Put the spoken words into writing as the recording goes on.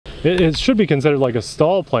It should be considered like a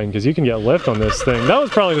stall plane because you can get lift on this thing. That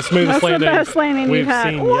was probably the smoothest landing. That's the best landing we've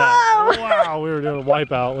had. seen Whoa! yet. Wow, we were doing a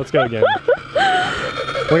wipeout. Let's go again.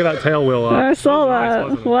 Look at that tail wheel up. I saw that.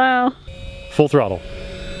 that. Wow. Full throttle.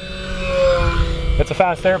 It's a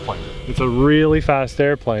fast airplane. It's a really fast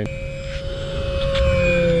airplane.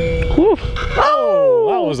 Whew. Oh,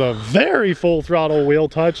 that was a very full throttle wheel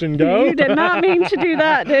touch and go. You did not mean to do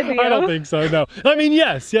that, did you? I don't think so, no. I mean,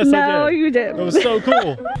 yes, I did. No, you did. It was so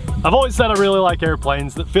cool. I've always said I really like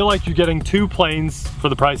airplanes that feel like you're getting 2 planes for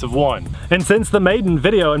the price of 1. And since the maiden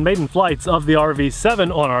video and maiden flights of the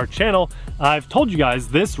RV-7 on our channel, I've told you guys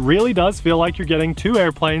this really does feel like you're getting 2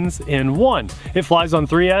 airplanes in 1. It flies on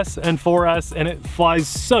 3S and 4S, and it flies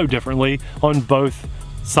so differently on both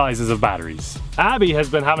sizes of batteries. Abby has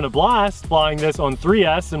been having a blast flying this on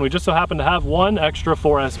 3S, and we just so happen to have 1 extra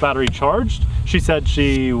 4S battery charged. She said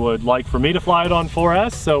she would like for me to fly it on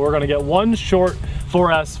 4S, so we're gonna get 1 short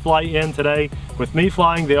 4S flight in today with me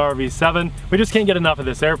flying the RV-7. We just can't get enough of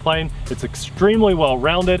this airplane. It's extremely well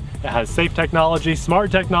rounded. It has safe technology,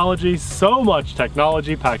 smart technology, so much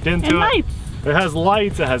technology packed into it. Lights. It has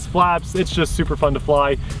lights, it has flaps, it's just super fun to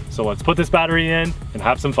fly. So let's put this battery in and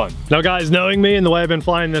have some fun. Now guys, knowing me and the way I've been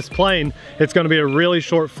flying this plane, it's gonna be a really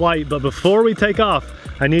short flight, but before we take off,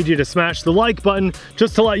 I need you to smash the like button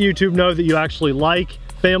just to let YouTube know that you actually like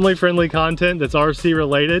family-friendly content that's RC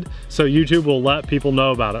related, so YouTube will let people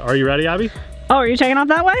know about it. Are you ready, Abby? Oh, are you taking off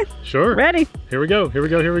that way? Sure. Ready. Here we go, here we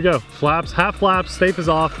go, here we go. Flaps, half flaps, safe is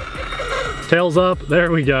off. Tails up,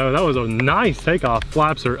 there we go. That was a nice takeoff.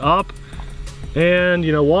 Flaps are up. And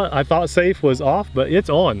you know what? I thought safe was off, but it's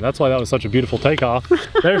on. That's why that was such a beautiful takeoff.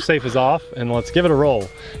 There, safe is off, and let's give it a roll.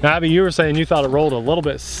 Now, Abby, you were saying you thought it rolled a little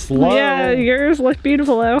bit slow. Yeah, yours looked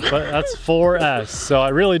beautiful though. But that's 4S, so I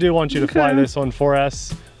really do want you to fly this on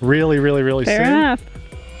 4S really, really, really soon. Fair enough.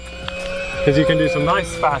 Because you can do some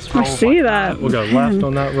nice fast rolls. I see that. We'll go left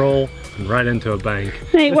on that roll and right into a bank.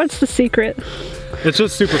 Hey, what's the secret? It's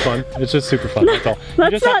just super fun. It's just super fun, that's all.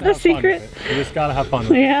 That's not the secret. You just gotta have fun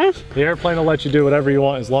with it. Yeah? The airplane will let you do whatever you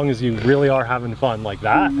want as long as you really are having fun. Like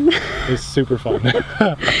that is super fun.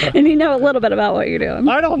 And you know a little bit about what you're doing.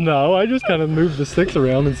 I don't know. I just kind of move the sticks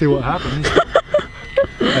around and see what happens.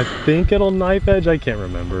 I think it'll knife edge. I can't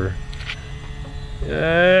remember.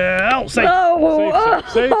 Oh, safe. Oh.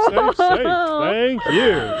 Safe. Thank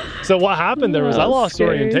you. So what happened there was I lost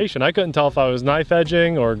orientation. I couldn't tell if I was knife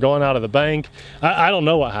edging or going out of the bank. I don't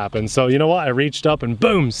know what happened. So you know what? I reached up and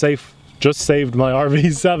boom, safe. Just saved my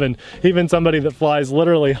RV-7. Even somebody that flies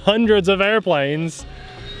literally hundreds of airplanes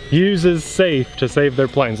uses safe to save their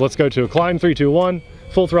planes. Let's go to a climb, 3, 2, 1.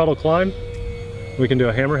 Full throttle climb. We can do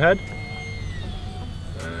a hammerhead.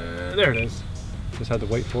 There it is. Just had to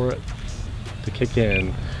wait for it to kick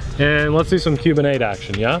in. And let's do some Cuban 8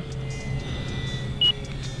 action, yeah?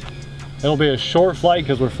 It'll be a short flight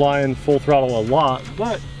because we're flying full throttle a lot,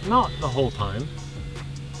 but not the whole time.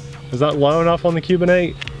 Is that low enough on the Cuban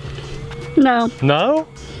 8? No. No?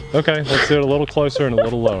 Okay, let's do it a little closer and a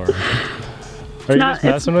little lower. Are you just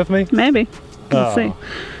messing with me? Maybe. We'll see.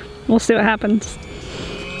 We'll see what happens.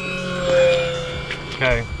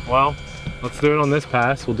 Okay, well, let's do it on this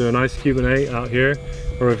pass. We'll do a nice Cuban 8 out here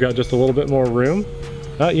where we've got just a little bit more room.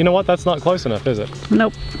 You know what? That's not close enough, is it?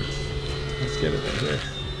 Nope. Let's get it in here.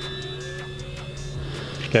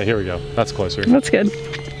 Okay, here we go. That's closer. That's good.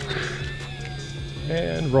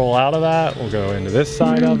 And roll out of that. We'll go into this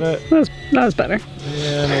side of it. That was better.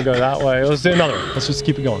 And we'll go that way. Let's do another one. Let's just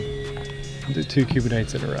keep it going. We'll do 2 Cuban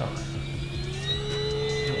 8s in a row.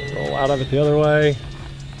 We'll roll out of it the other way.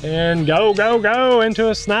 And go, go, go into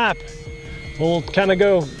a snap. We'll kind of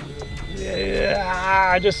go,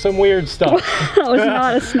 yeah, just some weird stuff. That was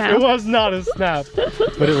not a snap. It was not a snap,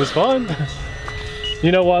 but it was fun.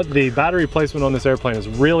 You know what? The battery placement on this airplane is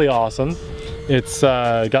really awesome. It's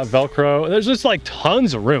got Velcro. There's just like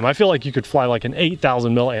tons of room. I feel like you could fly like an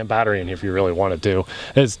 8,000 milliamp battery in here if you really wanted to.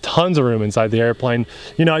 There's tons of room inside the airplane.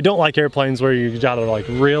 You know, I don't like airplanes where you gotta like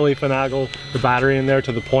really finagle the battery in there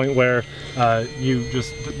to the point where you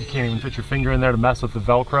can't even fit your finger in there to mess with the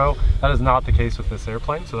Velcro. That is not the case with this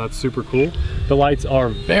airplane, so that's super cool. The lights are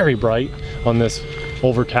very bright on this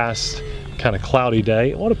overcast, kind of cloudy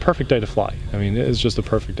day. What a perfect day to fly. I mean, it is just a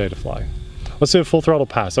perfect day to fly. Let's do a full throttle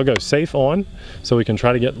pass. I'll go safe on so we can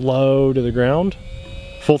try to get low to the ground.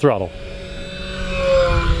 Full throttle.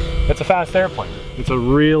 It's a fast airplane. It's a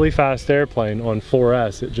really fast airplane on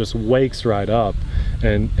 4S. It just wakes right up.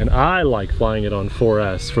 And I like flying it on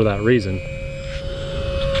 4S for that reason.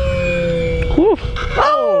 Whew.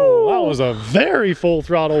 Oh, that was a very full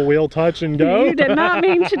throttle wheel touch and go. You did not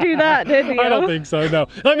mean to do that, did you? I don't think so, no.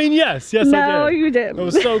 I mean, yes, I did. No, you did. It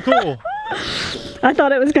was so cool. I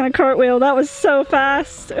thought it was gonna cartwheel. That was so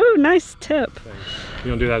fast. Ooh, nice tip.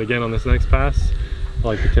 You gonna do that again on this next pass? I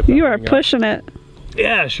like the tip. You are pushing it.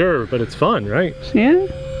 Yeah, sure, but it's fun, right? Yeah.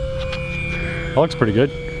 That looks pretty good.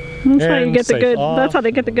 That's how you get the good. That's how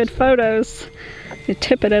they get the good photos. You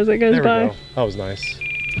tip it as it goes by. There we go. That was nice.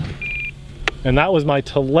 And that was my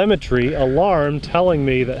telemetry alarm telling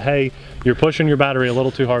me that, hey, you're pushing your battery a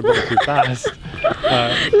little too hard, a little too fast.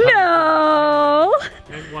 No!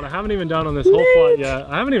 And what I haven't even done on this whole flight yet,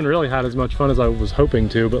 I haven't even really had as much fun as I was hoping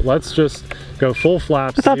to, but let's just go full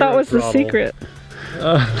flaps. I thought that was throttle. the secret.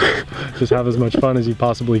 Just have as much fun as you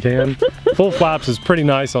possibly can. Full flaps is pretty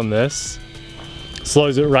nice on this.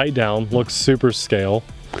 Slows it right down, looks super scale.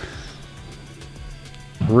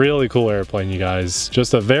 Really cool airplane, you guys.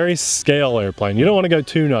 Just a very scale airplane. You don't want to go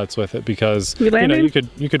too nuts with it because you know you could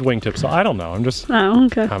wingtip. So I don't know. I'm just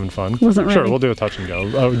having fun. Wasn't ready. Sure, we'll do a touch and go.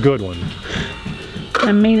 A good one.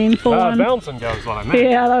 A meaningful one. Bounce and go is what I meant.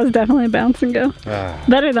 Yeah, that was definitely a bounce and go.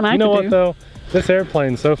 Better than I could do. You know what though? This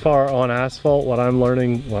airplane so far on asphalt, what I'm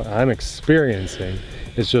learning, what I'm experiencing,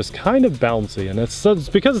 is just kind of bouncy, and it's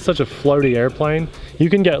because it's such a floaty airplane. You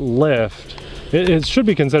can get lift. It should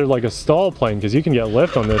be considered like a stall plane because you can get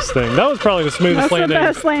lift on this thing. That was probably the smoothest landing.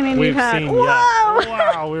 That's the best landing we've had. Seen yet.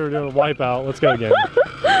 Wow, we were doing a wipeout. Let's go again.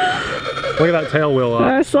 Look at that tail wheel up.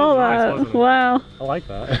 I saw that. Nice, wow. I like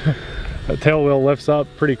that. That tail wheel lifts up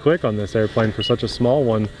pretty quick on this airplane for such a small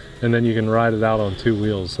one, and then you can ride it out on 2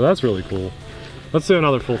 wheels. So that's really cool. Let's do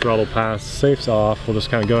another full throttle pass. Safe's off. We'll just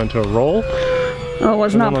kind of go into a roll. Oh, I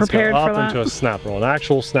was not prepared for that. Up into a snap roll, an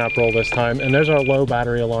actual snap roll this time. And there's our low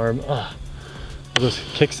battery alarm. Ugh. We'll just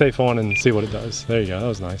kick safe on and see what it does. There you go, that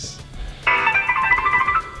was nice.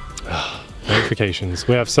 Notifications.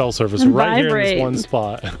 We have cell service right here in this one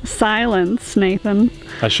spot. Silence, Nathan.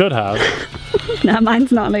 I should have. No,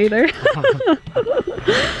 mine's not either.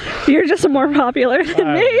 You're just more popular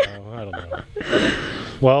than me. I don't know.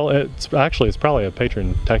 Well, it's probably a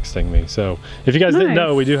patron texting me. So if you guys didn't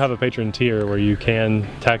know, we do have a patron tier where you can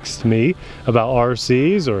text me about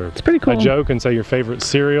RCs or it's pretty cool. A joke and say your favorite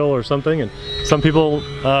cereal or something. And some people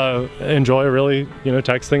enjoy really,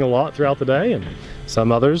 texting a lot throughout the day, and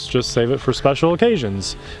some others just save it for special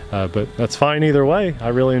occasions. But that's fine either way. I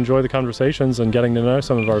really enjoy the conversations and getting to know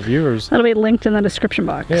some of our viewers. That'll be linked in the description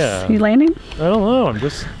box. Yeah. You landing? I don't know. I'm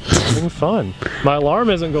just having fun. My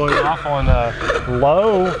alarm isn't going off on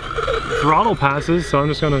low throttle passes, so I'm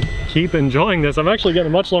just going to keep enjoying this. I'm actually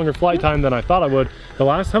getting a much longer flight time than I thought I would. The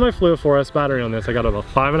last time I flew a 4S battery on this, I got about a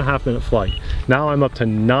 5.5 minute flight. Now I'm up to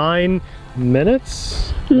 9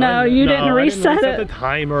 minutes. No, you didn't reset it. I didn't reset the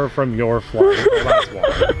timer from your flight. Well, that's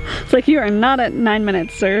why. It's like you are not at 9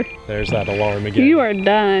 minutes, sir. There's that alarm again. You are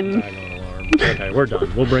done. Alarm. Okay, we're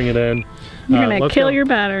done. We'll bring it in. You're gonna kill your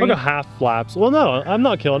battery. We'll go half flaps. Well, no, I'm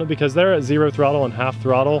not killing it because they're at 0 throttle and half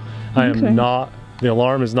throttle. I am not. The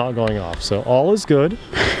alarm is not going off, so all is good.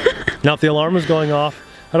 Now, if the alarm is going off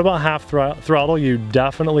at about half throttle, you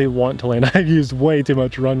definitely want to land. I've used way too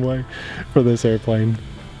much runway for this airplane.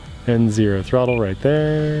 And 0 throttle right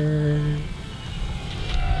there.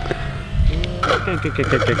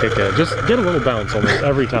 Just get a little bounce almost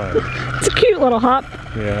every time. It's a cute little hop.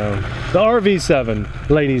 Yeah. The RV-7,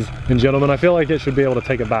 ladies and gentlemen, I feel like it should be able to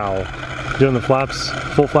take a bow. Doing the flaps,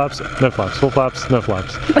 full flaps, no flaps, full flaps, no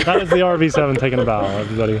flaps. That is the RV-7 taking a bow,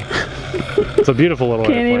 everybody. It's a beautiful little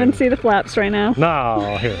airplane. Can't even see the flaps right now.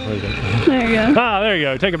 No, here, there you go. There you go. Ah, there you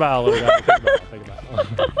go. Take a bow, little guy. Take a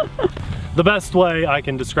bow. The best way I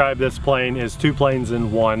can describe this plane is 2 planes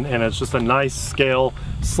in one, and it's just a nice scale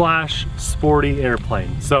 / sporty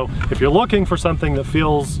airplane. So if you're looking for something that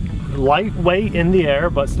feels lightweight in the air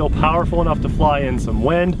but still powerful enough to fly in some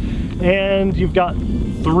wind, and you've got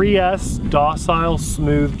 3S docile,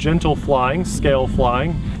 smooth, gentle flying, scale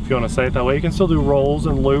flying, if you want to say it that way, you can still do rolls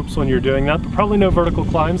and loops when you're doing that, but probably no vertical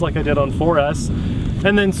climbs like I did on 4S.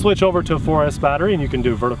 And then switch over to a 4S battery and you can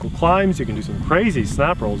do vertical climbs, you can do some crazy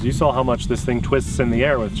snap rolls. You saw how much this thing twists in the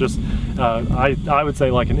air with just, I would say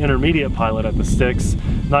like an intermediate pilot at the sticks.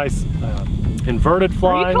 Nice inverted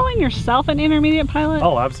flying. Are you calling yourself an intermediate pilot?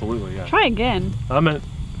 Oh, absolutely, yeah. Try again. I'm at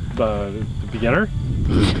the beginner.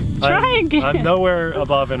 Try again. I'm nowhere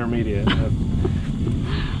above intermediate.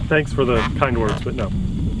 Thanks for the kind words, but no.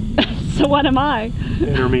 So what am I?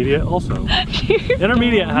 Intermediate also.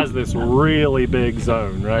 Intermediate has this really big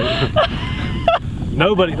zone, right?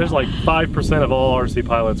 Nobody, there's like 5% of all RC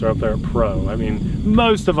pilots are up there at pro. I mean,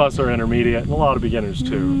 most of us are intermediate and a lot of beginners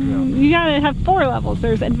too. You gotta have 4 levels.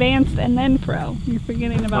 There's advanced and then pro. You're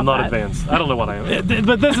forgetting about that. I'm not advanced. I don't know what I am.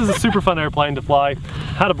 But this is a super fun airplane to fly.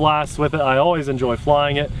 Had a blast with it. I always enjoy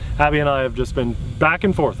flying it. Abby and I have just been back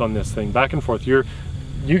and forth on this thing, back and forth.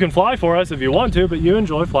 you can fly for us if you want to, but you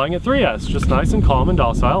enjoy flying at 3S, just nice and calm and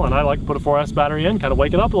docile. And I like to put a 4S battery in, kind of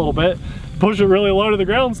wake it up a little bit, push it really low to the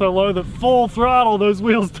ground so low that full throttle those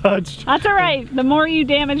wheels touched. That's all right. The more you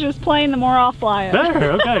damage this plane, the more I'll fly it.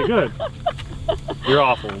 There, okay, good. You're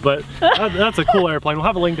awful, but that's a cool airplane. We'll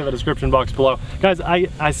have a link in the description box below. Guys,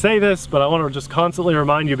 I say this, but I want to just constantly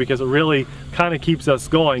remind you because it really kind of keeps us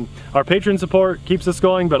going. Our Patreon support keeps us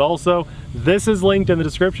going, but also this is linked in the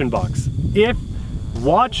description box. If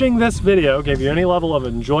watching this video gave you any level of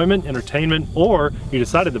enjoyment, entertainment, or you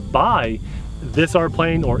decided to buy this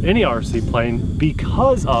R-plane or any RC plane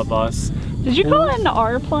because of us. Did you call it an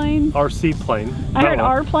R-plane? RC plane. I heard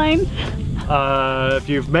R-plane. If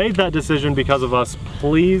you've made that decision because of us,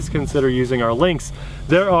 please consider using our links.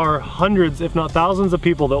 There are hundreds, if not thousands of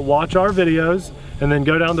people that watch our videos and then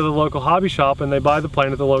go down to the local hobby shop and they buy the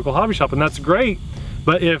plane at the local hobby shop, and that's great.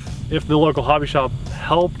 But if the local hobby shop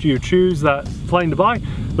helped you choose that plane to buy,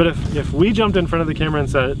 but if we jumped in front of the camera and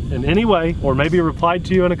said in any way, or maybe replied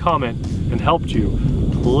to you in a comment and helped you,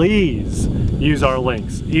 please use our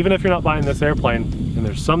links. Even if you're not buying this airplane and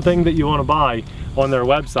there's something that you want to buy on their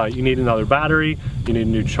website, you need another battery, you need a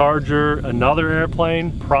new charger, another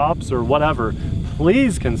airplane, props, or whatever,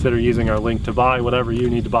 please consider using our link to buy whatever you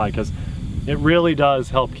need to buy, because it really does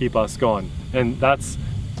help keep us going. And that's,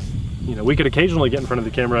 you know, we could occasionally get in front of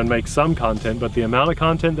the camera and make some content, but the amount of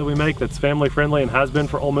content that we make that's family friendly and has been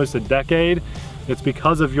for almost a decade, it's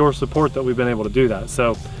because of your support that we've been able to do that.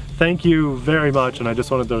 So thank you very much, and I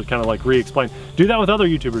just wanted to kind of like re-explain. Do that with other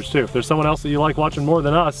YouTubers too. If there's someone else that you like watching more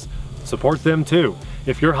than us, support them too.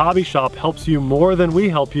 If your hobby shop helps you more than we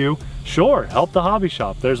help you, sure, help the hobby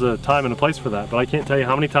shop. There's a time and a place for that, but I can't tell you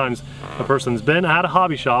how many times a person's been at a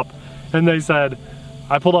hobby shop and they said,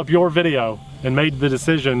 I pulled up your video and made the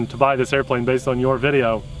decision to buy this airplane based on your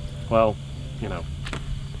video. Well, you know.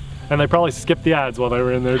 And they probably skipped the ads while they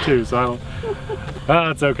were in there too, so I don't,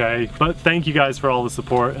 that's okay. But thank you guys for all the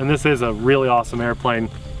support, and this is a really awesome airplane.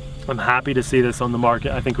 I'm happy to see this on the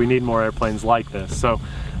market. I think we need more airplanes like this. So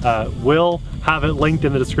we'll have it linked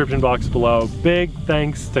in the description box below. Big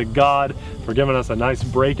thanks to God for giving us a nice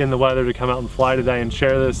break in the weather to come out and fly today and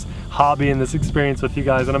share this hobby and this experience with you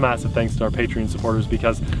guys, and a massive thanks to our Patreon supporters,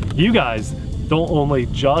 because you guys don't only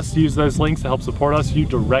just use those links to help support us, you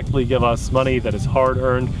directly give us money that is hard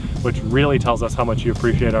earned, which really tells us how much you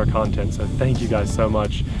appreciate our content. So thank you guys so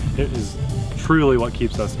much. It is truly what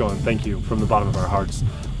keeps us going. Thank you from the bottom of our hearts.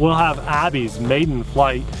 We'll have Abby's maiden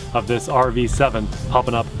flight of this RV-7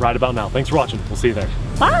 popping up right about now. Thanks for watching. We'll see you there.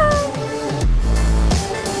 Bye.